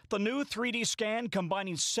photo, the new 3D scan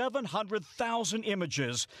combining 700,000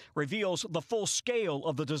 images reveals the full scale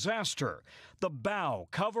of the disaster. The bow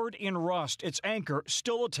covered in rust, its anchor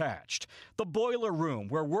still attached. The boiler room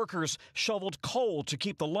where workers shoveled coal to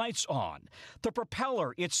keep the lights on. The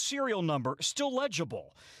propeller, its serial number still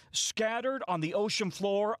legible. Scattered on the ocean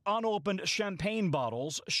floor, unopened champagne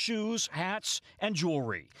bottles, shoes, hats, and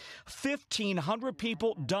jewelry. 1,500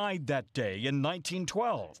 people died that day in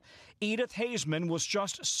 1912. Edith Hazeman was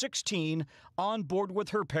just 16, on board with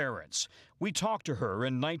her parents. We talked to her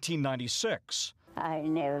in 1996. I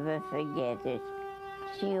never forget it.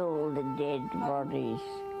 See all the dead bodies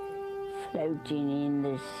floating in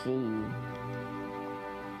the sea.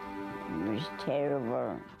 It was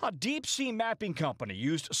terrible. A deep-sea mapping company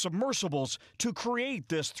used submersibles to create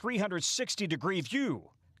this 360-degree view.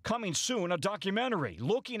 Coming soon, a documentary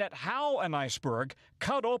looking at how an iceberg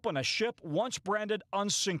cut open a ship once branded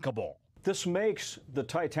unsinkable. This makes the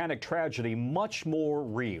Titanic tragedy much more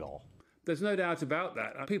real. There's no doubt about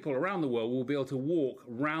that. People around the world will be able to walk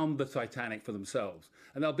round the Titanic for themselves,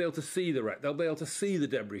 and they'll be able to see the wreck. They'll be able to see the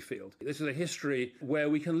debris field. This is a history where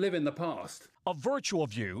we can live in the past. A virtual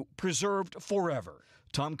view preserved forever.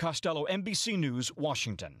 Tom Costello, NBC News,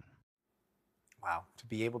 Washington. Wow, to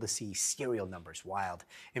be able to see serial numbers, wild.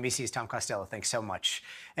 NBC's Tom Costello, thanks so much.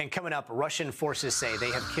 And coming up, Russian forces say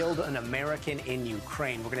they have killed an American in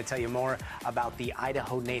Ukraine. We're going to tell you more about the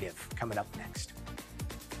Idaho native coming up next.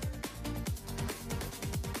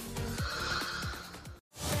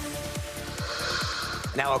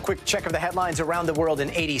 Now, a quick check of the headlines around the world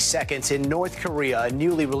in 80 seconds. In North Korea, a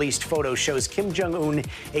newly released photo shows Kim Jong-un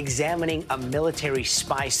examining a military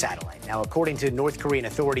spy satellite. Now, according to North Korean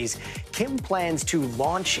authorities, Kim plans to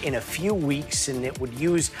launch in a few weeks, and it would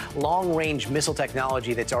use long-range missile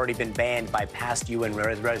technology that's already been banned by past UN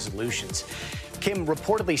resolutions. Kim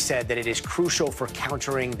reportedly said that it is crucial for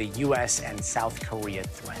countering the U.S. and South Korea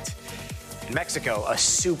threat. In Mexico, a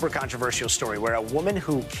super controversial story where a woman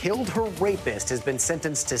who killed her rapist has been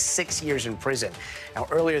sentenced to 6 years in prison. Now,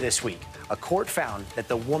 earlier this week, a court found that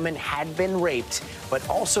the woman had been raped, but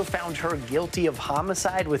also found her guilty of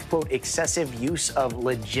homicide with, quote, excessive use of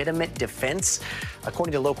legitimate defense.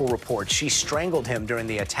 According to local reports, she strangled him during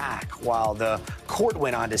the attack, while the court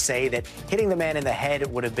went on to say that hitting the man in the head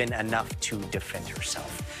would have been enough to defend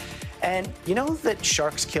herself. And you know that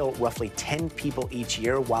sharks kill roughly 10 people each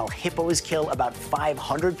year, while hippos kill about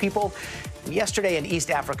 500 people? Yesterday in East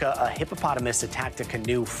Africa, a hippopotamus attacked a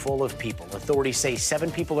canoe full of people. Authorities say 7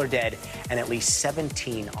 people are dead and at least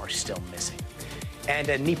 17 are still missing. And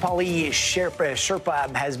a Nepali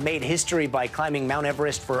Sherpa has made history by climbing Mount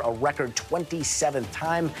Everest for a record 27th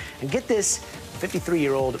time. And get this,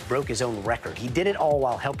 53-year-old broke his own record. He did it all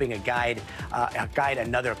while helping guide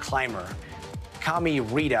another climber. Kami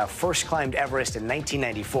Rita first climbed Everest in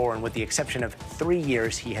 1994, and with the exception of 3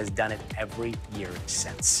 years, he has done it every year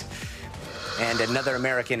since. And another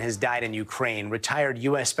American has died in Ukraine. Retired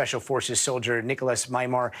U.S. Special Forces soldier Nicholas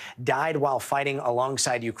Maimar died while fighting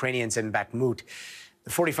alongside Ukrainians in Bakhmut. The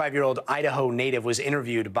 45-year-old Idaho native was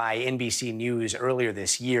interviewed by NBC News earlier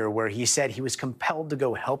this year, where he said he was compelled to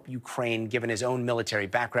go help Ukraine given his own military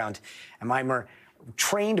background. And Maimar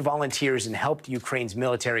trained volunteers and helped Ukraine's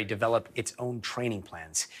military develop its own training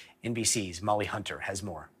plans. NBC's Molly Hunter has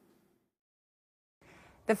more.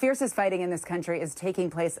 The fiercest fighting in this country is taking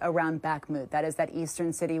place around Bakhmut. That is that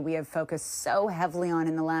eastern city we have focused so heavily on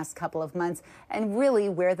in the last couple of months, and really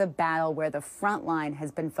where the front line has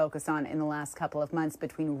been focused on in the last couple of months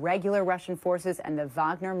between regular Russian forces and the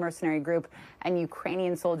Wagner mercenary group and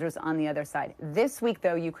Ukrainian soldiers on the other side. This week,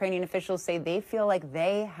 though, Ukrainian officials say they feel like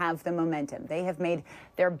they have the momentum. They have made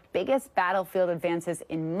their biggest battlefield advances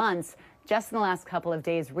in months just in the last couple of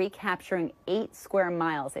days, recapturing 8 square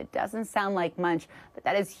miles. It doesn't sound like much, but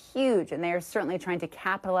that is huge, and they are certainly trying to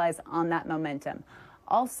capitalize on that momentum.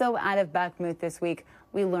 Also out of Bakhmut this week,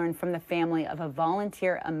 we learned from the family of a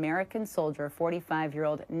volunteer American soldier,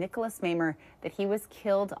 45-year-old Nicholas Mamer, that he was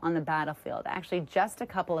killed on the battlefield. Actually, just a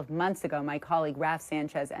couple of months ago, my colleague Raf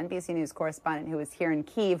Sanchez, NBC News correspondent who was here in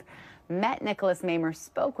Kyiv, met Nicholas Mamer,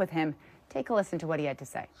 spoke with him. Take a listen to what he had to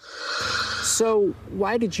say. So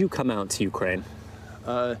why did you come out to Ukraine?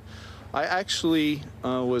 I actually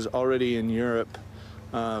was already in Europe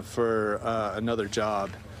for another job,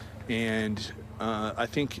 and I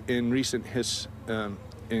think in recent history,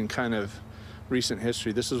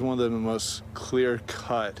 this is one of the most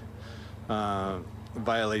clear-cut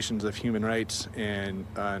violations of human rights and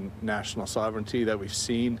national sovereignty that we've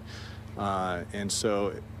seen, and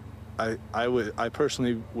so I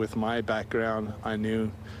personally, with my background, I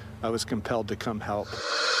knew I was compelled to come help.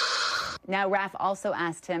 Now, Raf also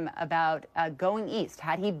asked him about going east.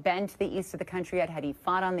 Had he been to the east of the country yet? Had he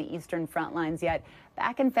fought on the eastern front lines yet?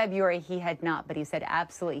 Back in February, he had not, but he said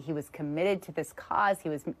absolutely he was committed to this cause. He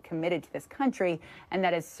was committed to this country, and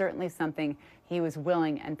that is certainly something he was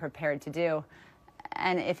willing and prepared to do.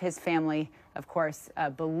 And if his family, of course,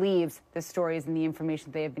 believes the stories and the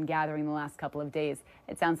information they have been gathering the last couple of days,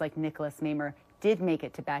 it sounds like Nicholas Mamer did make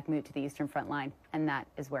it to Bakhmut, to the eastern front line, and that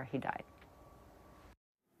is where he died.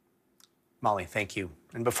 Molly, thank you.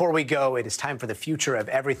 And before we go, it is time for the future of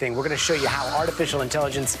everything. We're going to show you how artificial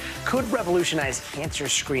intelligence could revolutionize cancer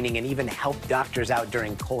screening and even help doctors out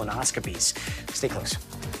during colonoscopies. Stay close.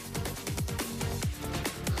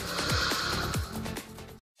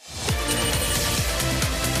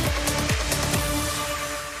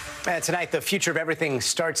 Tonight, the future of everything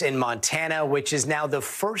starts in Montana, which is now the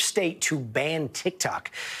first state to ban TikTok.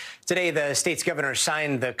 Today, the state's governor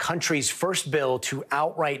signed the country's first bill to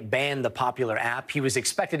outright ban the popular app. He was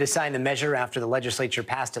expected to sign the measure after the legislature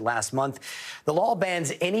passed it last month. The law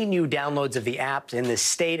bans any new downloads of the app in the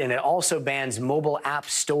state, and it also bans mobile app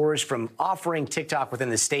stores from offering TikTok within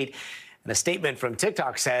the state. And a statement from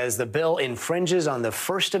TikTok says the bill infringes on the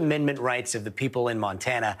First Amendment rights of the people in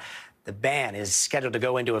Montana. The ban is scheduled to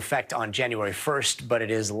go into effect on January 1st, but it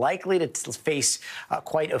is likely to face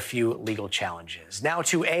quite a few legal challenges. Now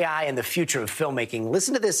to AI and the future of filmmaking.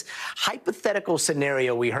 Listen to this hypothetical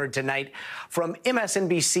scenario we heard tonight from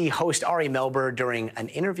MSNBC host Ari Melber during an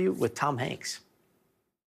interview with Tom Hanks.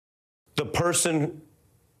 The person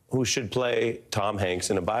who should play Tom Hanks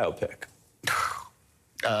in a biopic.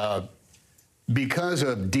 Because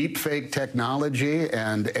of deepfake technology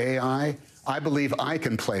and AI, I believe I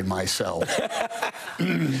can play myself. But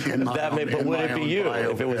would it be you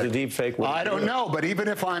if it was a deep fake? I don't know, but even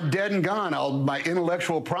if I'm dead and gone, my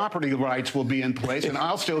intellectual property rights will be in place, and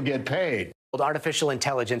I'll still get paid. Artificial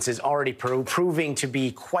intelligence is already proving to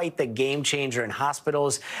be quite the game changer in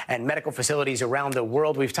hospitals and medical facilities around the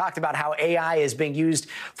world. We've talked about how AI is being used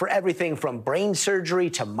for everything from brain surgery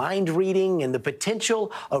to mind reading and the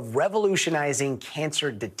potential of revolutionizing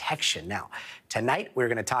cancer detection. Now, tonight, we're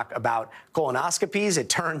going to talk about colonoscopies. It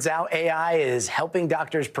turns out AI is helping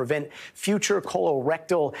doctors prevent future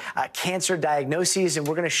colorectal cancer diagnoses, and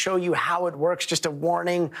we're going to show you how it works. Just a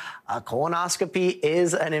warning, a colonoscopy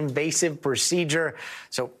is an invasive procedure.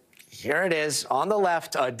 So here it is. On the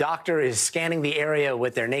left, a doctor is scanning the area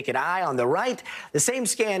with their naked eye. On the right, the same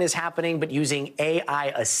scan is happening, but using AI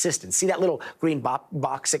assistance. See that little green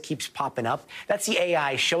box that keeps popping up? That's the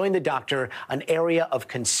AI showing the doctor an area of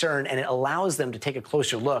concern, and it allows them to take a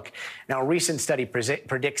closer look. Now, a recent study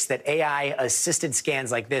predicts that AI-assisted scans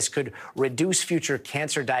like this could reduce future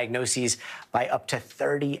cancer diagnoses by up to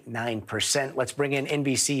 39%. Let's bring in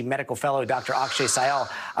NBC medical fellow Dr. Akshay Syal.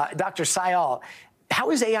 Dr. Syal, how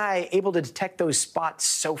is AI able to detect those spots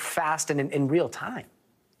so fast and in real time?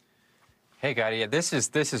 Hey, Gadi, yeah, this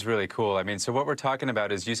is really cool. I mean, so what we're talking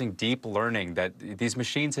about is using deep learning that these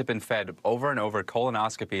machines have been fed over and over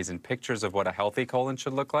colonoscopies and pictures of what a healthy colon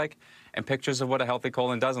should look like and pictures of what a healthy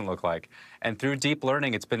colon doesn't look like. And through deep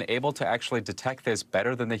learning, it's been able to actually detect this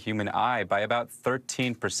better than the human eye by about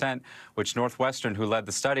 13%, which Northwestern, who led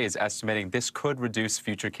the study, is estimating this could reduce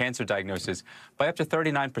future cancer diagnosis by up to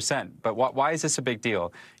 39%. But why is this a big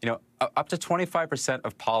deal? You know, up to 25%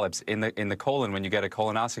 of polyps in the colon when you get a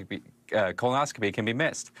colonoscopy can be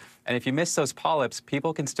missed. And if you miss those polyps,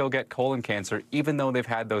 people can still get colon cancer even though they've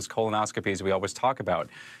had those colonoscopies we always talk about.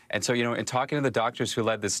 And so, you know, in talking to the doctors who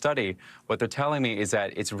led this study, what they're telling me is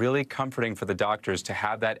that it's really comforting for the doctors to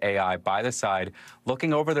have that AI by the side,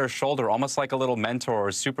 looking over their shoulder, almost like a little mentor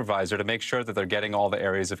or supervisor to make sure that they're getting all the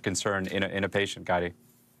areas of concern in a patient, Gadi.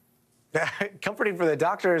 Comforting for the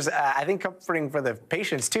doctors, I think comforting for the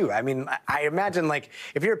patients, too. I mean, I imagine, like,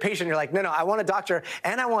 if you're a patient, you're like, no, I want a doctor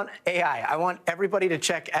and I want AI. I want everybody to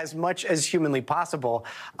check as much as humanly possible.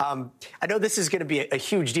 I know this is going to be a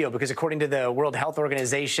huge deal because according to the World Health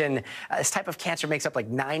Organization, this type of cancer makes up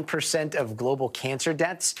like 9% of global cancer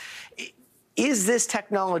deaths. Is this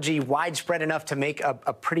technology widespread enough to make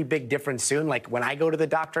a pretty big difference soon? Like, when I go to the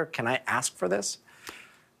doctor, can I ask for this?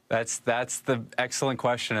 That's the excellent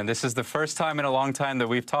question, and this is the first time in a long time that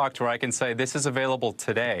we've talked where I can say this is available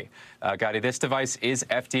today. Gadi, this device is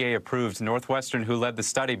FDA approved. Northwestern, who led the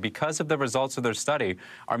study, because of the results of their study,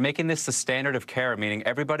 are making this the standard of care, meaning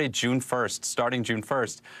everybody starting June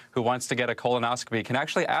 1st, who wants to get a colonoscopy can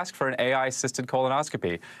actually ask for an AI-assisted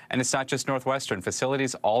colonoscopy. And it's not just Northwestern.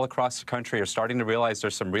 Facilities all across the country are starting to realize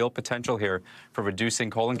there's some real potential here for reducing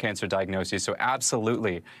colon cancer diagnoses. So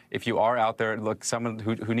absolutely, if you are out there, look, someone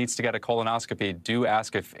who needs to get a colonoscopy, do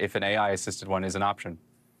ask if an AI-assisted one is an option.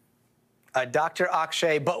 Dr.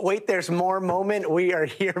 Akshay, but wait, there's more moment. We are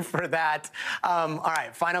here for that. All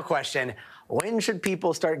right, final question. When should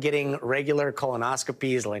people start getting regular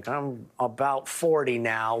colonoscopies? Like, I'm about 40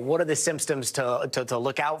 now. What are the symptoms to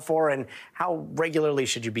look out for, and how regularly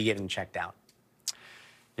should you be getting checked out?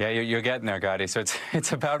 Yeah, you're getting there, Gadi. So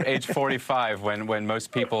it's about age 45 when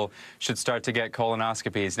most people should start to get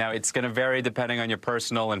colonoscopies. Now, it's going to vary depending on your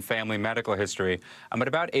personal and family medical history. But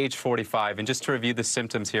about age 45, and just to review the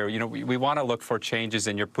symptoms here, you know, we want to look for changes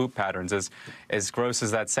in your poop patterns. As gross as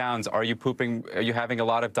that sounds, are you pooping? Are you having a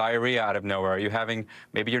lot of diarrhea out of nowhere? Are you having?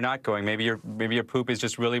 Maybe you're not going. Maybe your poop is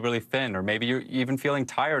just really, really thin, or maybe you're even feeling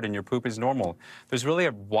tired and your poop is normal. There's really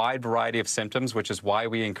a wide variety of symptoms, which is why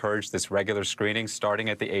we encourage this regular screening starting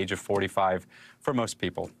at the age of 45 for most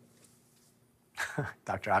people.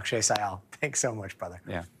 Dr. Akshay Syal, thanks so much, brother.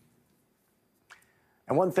 Yeah.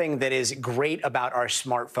 And one thing that is great about our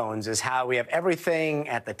smartphones is how we have everything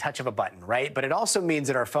at the touch of a button, right? But it also means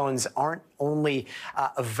that our phones aren't only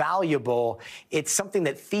valuable, it's something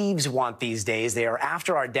that thieves want these days. They are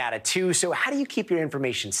after our data, too. So how do you keep your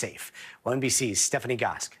information safe? Well, NBC's Stephanie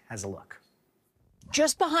Gosk has a look.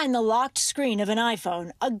 Just behind the locked screen of an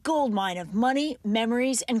iPhone, a goldmine of money,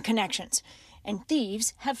 memories, and connections. And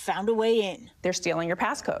thieves have found a way in. They're stealing your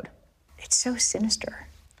passcode. It's so sinister.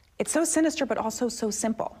 It's so sinister, but also so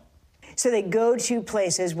simple. So they go to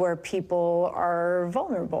places where people are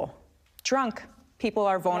vulnerable. Drunk. People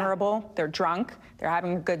are vulnerable. Yeah. They're drunk. They're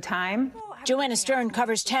having a good time. Joanna Stern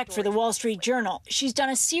covers tech for the Wall Street Journal. She's done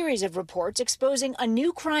a series of reports exposing a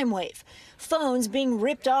new crime wave. Phones being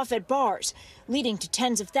ripped off at bars, leading to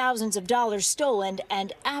tens of thousands of dollars stolen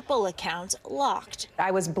and Apple accounts locked. I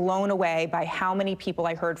was blown away by how many people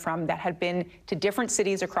I heard from that had been to different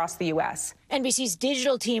cities across the U.S. NBC's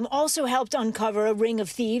digital team also helped uncover a ring of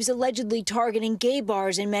thieves allegedly targeting gay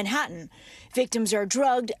bars in Manhattan. Victims are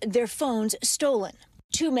drugged, their phones stolen.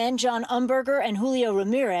 Two men, John Umberger and Julio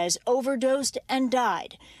Ramirez, overdosed and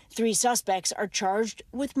died. 3 suspects are charged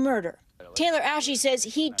with murder. Taylor Ashe says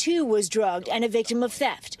he, too, was drugged and a victim of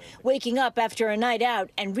theft, waking up after a night out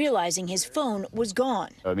and realizing his phone was gone.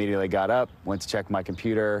 I immediately got up, went to check my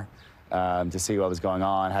computer to see what was going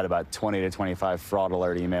on, had about 20 to 25 fraud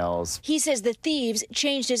alert emails. He says the thieves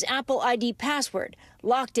changed his Apple ID password,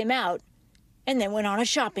 locked him out, and then went on a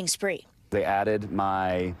shopping spree. They added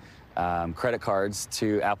my credit cards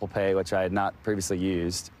to Apple Pay, which I had not previously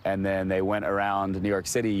used, and then they went around New York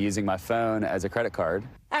City using my phone as a credit card.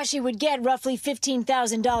 Ashe would get roughly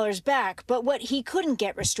 $15,000 back, but what he couldn't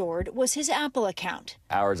get restored was his Apple account.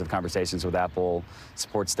 Hours of conversations with Apple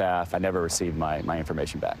support staff, I never received my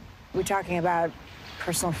information back. We're talking about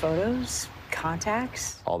personal photos,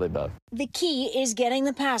 contacts? All the above. The key is getting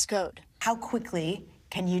the passcode. How quickly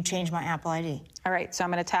can you change my Apple ID? All right, so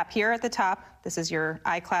I'm going to tap here at the top. This is your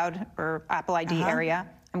iCloud or Apple ID area.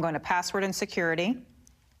 I'm going to password and security.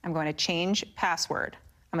 I'm going to change password.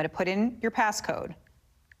 I'm going to put in your passcode.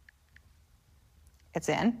 It's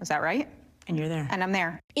in, is that right? And you're there. And I'm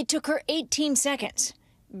there. It took her 18 seconds,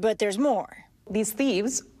 but there's more. These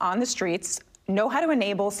thieves on the streets know how to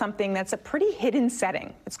enable something that's a pretty hidden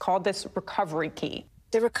setting. It's called this recovery key.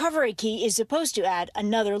 The recovery key is supposed to add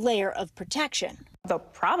another layer of protection. The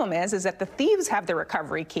problem is that the thieves have the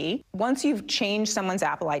recovery key. Once you've changed someone's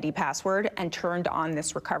Apple ID password and turned on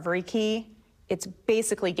this recovery key, it's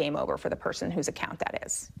basically game over for the person whose account that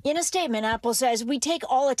is. In a statement, Apple says, we take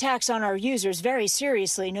all attacks on our users very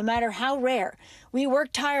seriously, no matter how rare. We work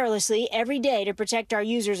tirelessly every day to protect our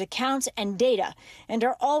users' accounts and data, and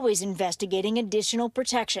are always investigating additional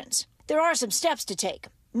protections. There are some steps to take.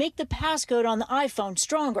 Make the passcode on the iPhone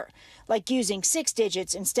stronger, like using 6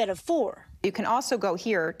 digits instead of 4. You can also go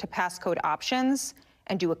here to passcode options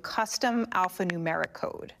and do a custom alphanumeric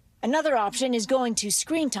code. Another option is going to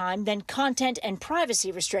screen time, then content and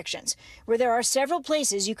privacy restrictions, where there are several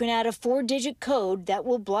places you can add a 4-digit code that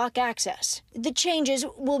will block access. The changes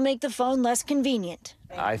will make the phone less convenient.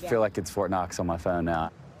 I feel like it's Fort Knox on my phone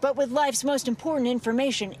now. But with life's most important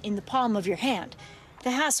information in the palm of your hand,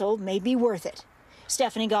 the hassle may be worth it.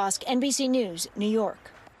 Stephanie Gosk, NBC News, New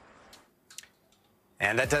York.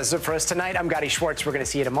 And that does it for us tonight. I'm Gadi Schwartz. We're going to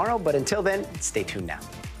see you tomorrow, but until then, stay tuned now.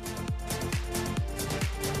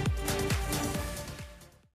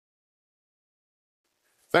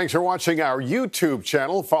 Thanks for watching our YouTube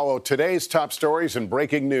channel. Follow today's top stories and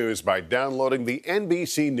breaking news by downloading the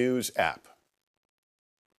NBC News app.